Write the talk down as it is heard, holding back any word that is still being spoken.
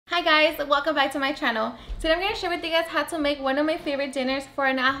Hi guys, welcome back to my channel. Today I'm going to share with you guys how to make one of my favorite dinners for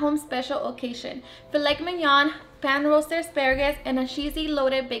an at-home special occasion. Filet mignon, pan roasted asparagus, and a cheesy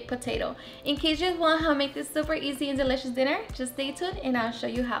loaded baked potato. In case you want how to make this super easy and delicious dinner, just stay tuned and I'll show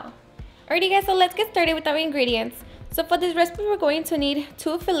you how. Alrighty guys, so let's get started with our ingredients. So for this recipe we're going to need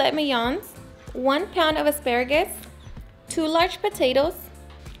 2 filet mignons, 1 pound of asparagus, 2 large potatoes,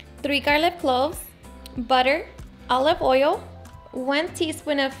 3 garlic cloves, butter, olive oil, 1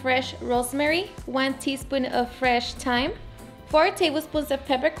 teaspoon of fresh rosemary, 1 teaspoon of fresh thyme, 4 tablespoons of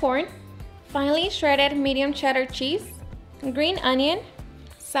peppercorn, finely shredded medium cheddar cheese, green onion,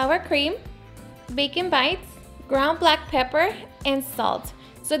 sour cream, bacon bites, ground black pepper, and salt.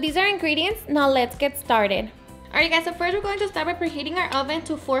 So these are ingredients. Now let's get started. Alright guys, so first we're going to start by preheating our oven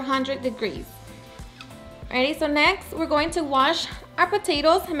to 400 degrees. Alrighty, so next we're going to wash our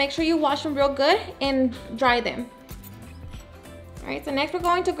potatoes. Make sure you wash them real good and dry them. Alright, so next we're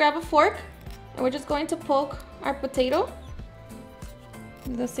going to grab a fork and we're just going to poke our potato.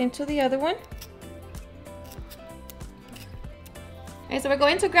 Do the same to the other one. Alright, so we're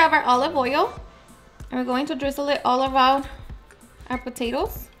going to grab our olive oil and we're going to drizzle it all around our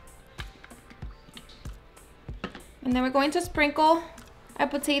potatoes. And then we're going to sprinkle our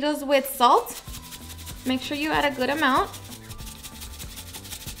potatoes with salt. Make sure you add a good amount.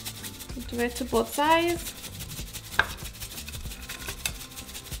 Do it to both sides.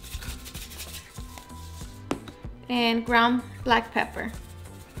 And ground black pepper.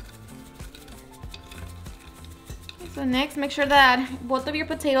 So next, make sure that both of your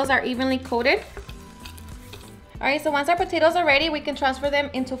potatoes are evenly coated. Alright, so once our potatoes are ready, we can transfer them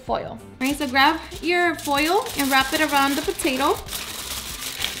into foil. Alright, so grab your foil and wrap it around the potato.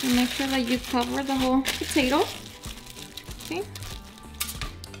 And make sure that you cover the whole potato. Okay.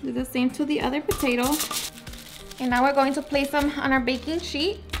 Do the same to the other potato. And now we're going to place them on our baking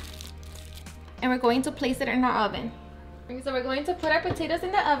sheet. And we're going to place it in our oven. Okay, so we're going to put our potatoes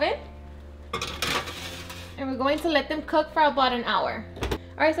in the oven. And we're going to let them cook for about an hour.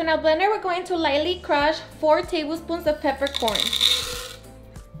 Alright, so now blender, we're going to lightly crush 4 tablespoons of peppercorn.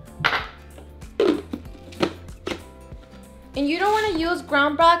 And you don't want to use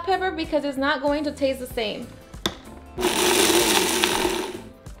ground black pepper because it's not going to taste the same.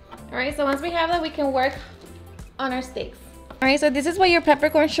 Alright, so once we have that, we can work on our steaks. Alright, so this is what your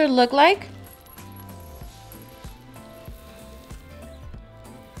peppercorn should look like.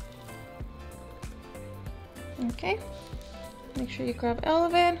 Okay, make sure you grab all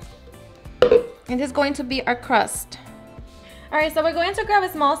of it. And this is going to be our crust. Alright, so we're going to grab a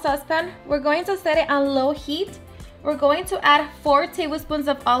small saucepan. We're going to set it on low heat. We're going to add 4 tablespoons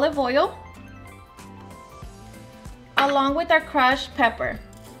of olive oil along with our crushed pepper.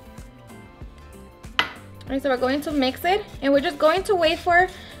 Alright, so we're going to mix it and we're just going to wait for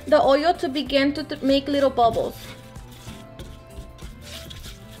the oil to begin to make little bubbles.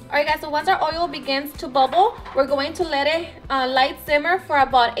 Alright guys, so once our oil begins to bubble, we're going to let it light simmer for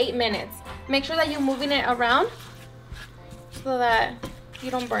about 8 minutes. Make sure that you're moving it around so that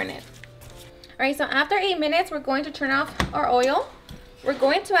you don't burn it. Alright, so after 8 minutes, we're going to turn off our oil. We're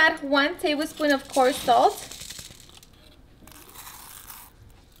going to add 1 tablespoon of coarse salt.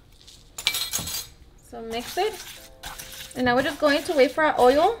 So mix it. And now we're just going to wait for our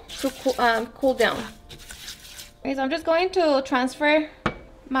oil to cool down. Okay, so I'm just going to transfer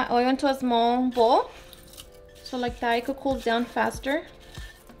my oil into a small bowl. So like that, it could cool down faster.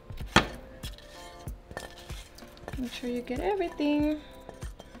 Make sure you get everything.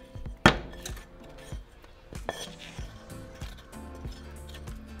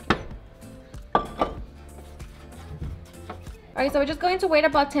 Alright, so we're just going to wait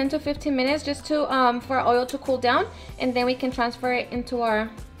about 10 to 15 minutes just to for our oil to cool down, and then we can transfer it into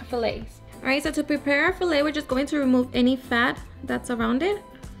our fillets. Alright, so to prepare our fillet, we're just going to remove any fat that's around it.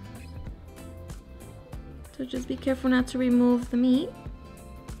 So just be careful not to remove the meat.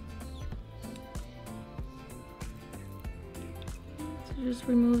 So just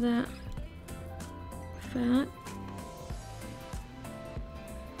remove that fat.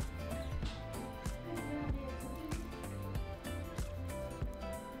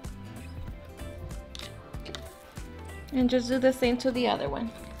 And just do the same to the other one.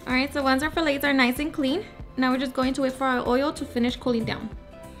 Alright, so once our fillets are nice and clean, now we're just going to wait for our oil to finish cooling down.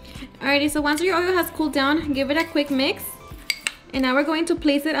 Alrighty, so once your oil has cooled down, give it a quick mix. And now we're going to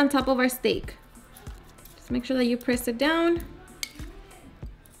place it on top of our steak. Just make sure that you press it down.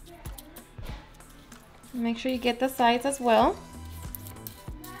 Make sure you get the sides as well.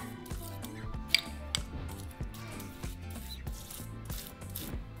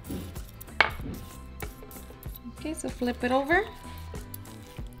 Okay, so flip it over.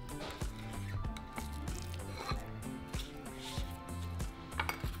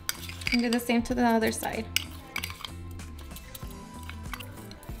 And do the same to the other side.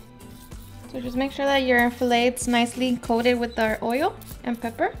 So just make sure that your fillet is nicely coated with our oil and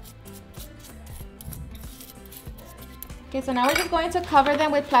pepper. Okay, so now we're just going to cover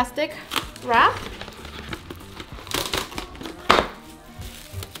them with plastic wrap.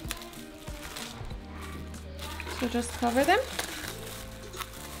 So just cover them.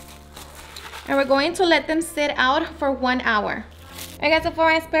 And we're going to let them sit out for 1 hour. Okay, so for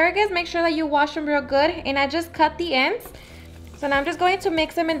my asparagus, make sure that you wash them real good. And I just cut the ends. So now I'm just going to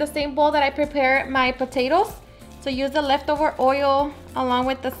mix them in the same bowl that I prepare my potatoes. So use the leftover oil along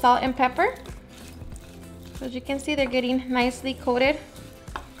with the salt and pepper. So as you can see, they're getting nicely coated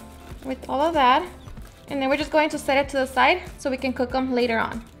with all of that. And then we're just going to set it to the side so we can cook them later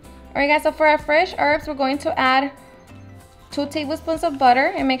on. Alright guys, so for our fresh herbs, we're going to add 2 tablespoons of butter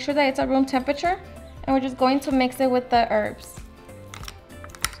and make sure that it's at room temperature. And we're just going to mix it with the herbs.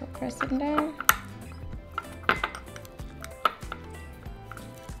 So press it down.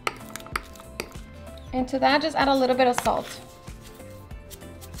 And to that, just add a little bit of salt.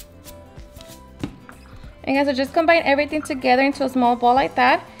 And guys, so just combine everything together into a small ball like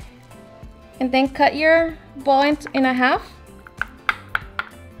that. And then cut your ball in half.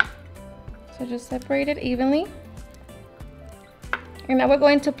 So just separate it evenly. And now we're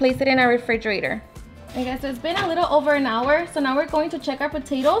going to place it in our refrigerator. Okay guys, so it's been a little over an hour. So now we're going to check our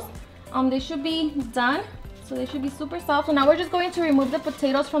potatoes. They should be done. So they should be super soft. So now we're just going to remove the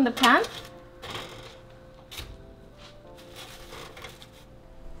potatoes from the pan.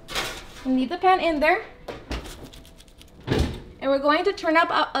 And leave the pan in there. And we're going to turn up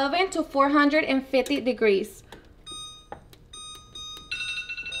our oven to 450 degrees.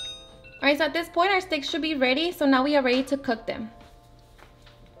 Alright, so at this point our steaks should be ready. So now we are ready to cook them.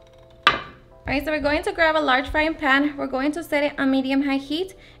 Alright, so we're going to grab a large frying pan. We're going to set it on medium-high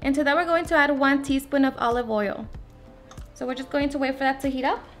heat. And to that we're going to add 1 teaspoon of olive oil. So we're just going to wait for that to heat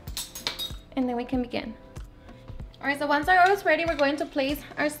up. And then we can begin. Alright, so once our oil is ready, we're going to place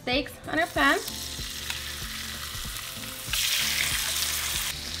our steaks on our pan.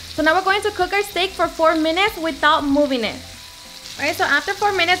 So now we're going to cook our steak for 4 minutes without moving it. Alright, so after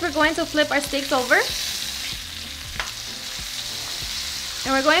 4 minutes, we're going to flip our steaks over.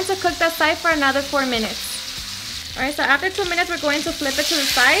 And we're going to cook that side for another 4 minutes. Alright, so after 2 minutes, we're going to flip it to the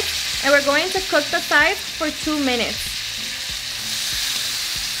side. And we're going to cook the sides for 2 minutes.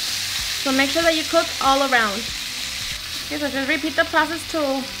 So make sure that you cook all around. Okay, so just repeat the process to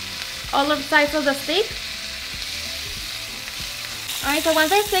all of the sides of the steak. Alright, so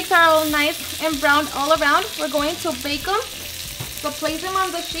once our steaks are all nice and browned all around, we're going to bake them. So place them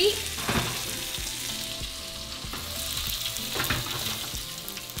on the sheet.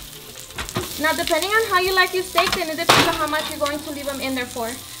 Now depending on how you like your steak, then it depends on how much you're going to leave them in there for.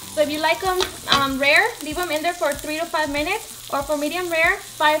 So if you like them rare, leave them in there for 3 to 5 minutes, or for medium rare,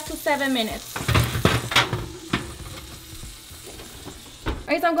 5 to 7 minutes.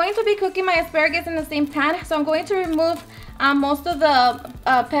 Alright, so I'm going to be cooking my asparagus in the same pan. So I'm going to remove most of the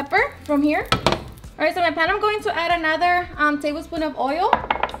pepper from here. Alright, so in my pan I'm going to add another tablespoon of oil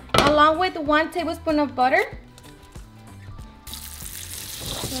along with 1 tablespoon of butter.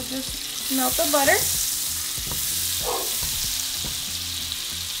 So just melt the butter.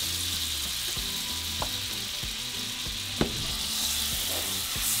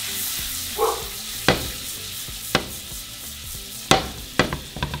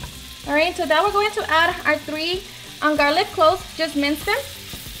 Alright, so now we're going to add our 3 garlic cloves. Just mince them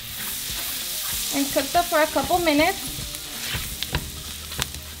and cook them for a couple minutes.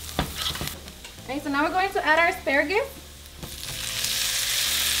 Okay, so now we're going to add our asparagus.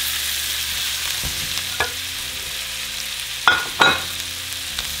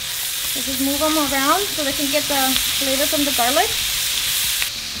 So just move them around so they can get the flavor from the garlic.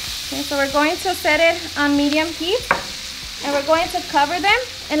 Okay, so we're going to set it on medium heat. And we're going to cover them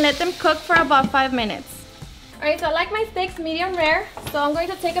and let them cook for about 5 minutes. Alright, so I like my steaks medium rare, so I'm going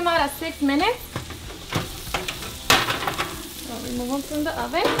to take them out at 6 minutes. So remove them from the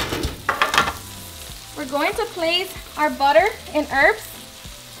oven. We're going to place our butter and herbs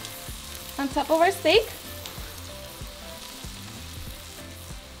on top of our steak.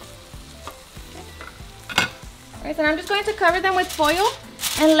 Alright, so I'm just going to cover them with foil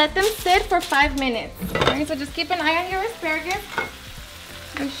and let them sit for 5 minutes. Alright, so just keep an eye on your asparagus.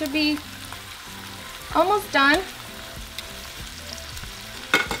 They should be almost done.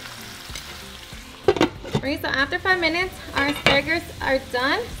 Alright, so after 5 minutes, our asparagus are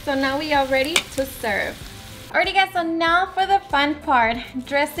done. So now we are ready to serve. Alrighty guys, so now for the fun part,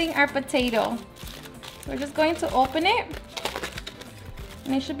 dressing our potato. We're just going to open it.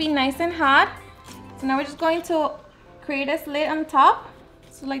 And it should be nice and hot. So now we're just going to create a slit on top,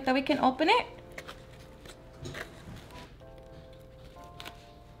 so like that we can open it.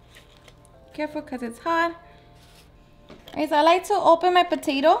 Careful because it's hot. Okay, so I like to open my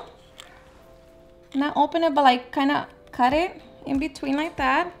potato. Not open it, but like kind of cut it in between like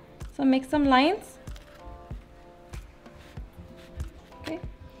that. So make some lines. Okay.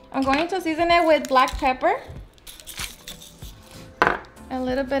 I'm going to season it with black pepper. A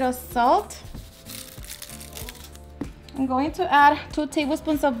little bit of salt. I'm going to add 2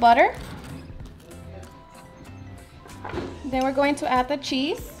 tablespoons of butter. Then we're going to add the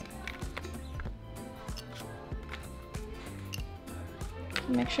cheese.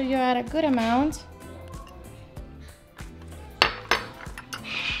 Make sure you add a good amount.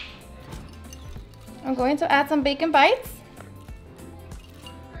 I'm going to add some bacon bites.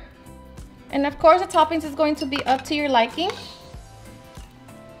 And of course the toppings is going to be up to your liking.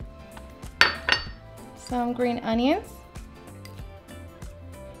 Some green onions.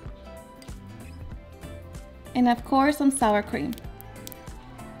 And of course some sour cream.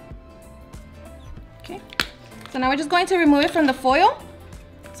 Okay. So now we're just going to remove it from the foil.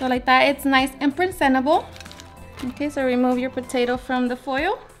 So like that, it's nice and presentable. Okay, so remove your potato from the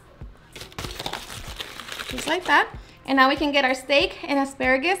foil. Just like that. And now we can get our steak and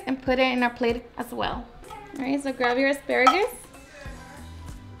asparagus and put it in our plate as well. All right, so grab your asparagus.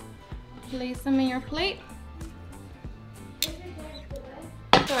 Place them in your plate.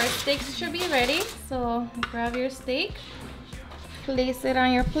 So our steaks should be ready. So grab your steak. Place it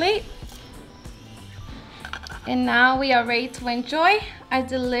on your plate. And now we are ready to enjoy a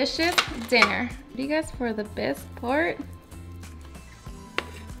delicious dinner. You guys, for the best part.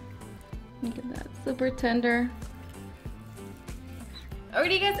 Look at that, super tender.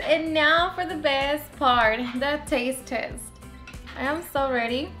 Alrighty guys, and now for the best part, the taste test. I am so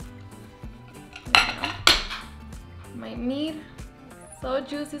ready. My meat, so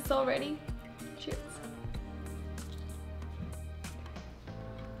juicy, so ready. Cheers.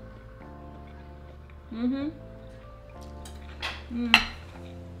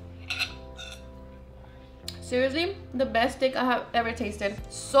 Seriously, the best steak I have ever tasted.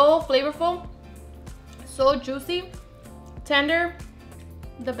 So flavorful, so juicy, tender,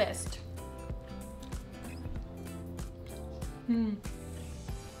 the best.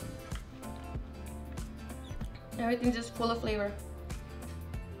 Everything's just full of flavor.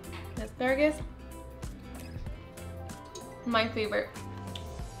 The asparagus, my favorite.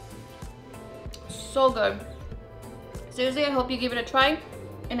 So good. Seriously, I hope you give it a try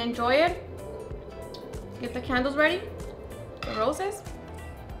and enjoy it. Get the candles ready, the roses.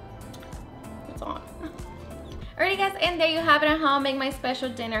 It's on. Alrighty guys, and there you have it on how I make my special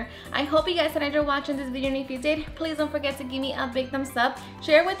dinner. I hope you guys enjoyed watching this video, and if you did, please don't forget to give me a big thumbs up.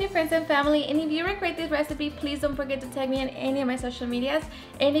 Share it with your friends and family, and if you recreate this recipe, please don't forget to tag me on any of my social medias.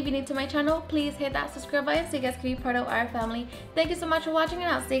 And if you're new to my channel, please hit that subscribe button so you guys can be part of our family. Thank you so much for watching,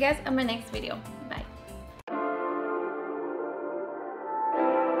 and I'll see you guys in my next video. Bye.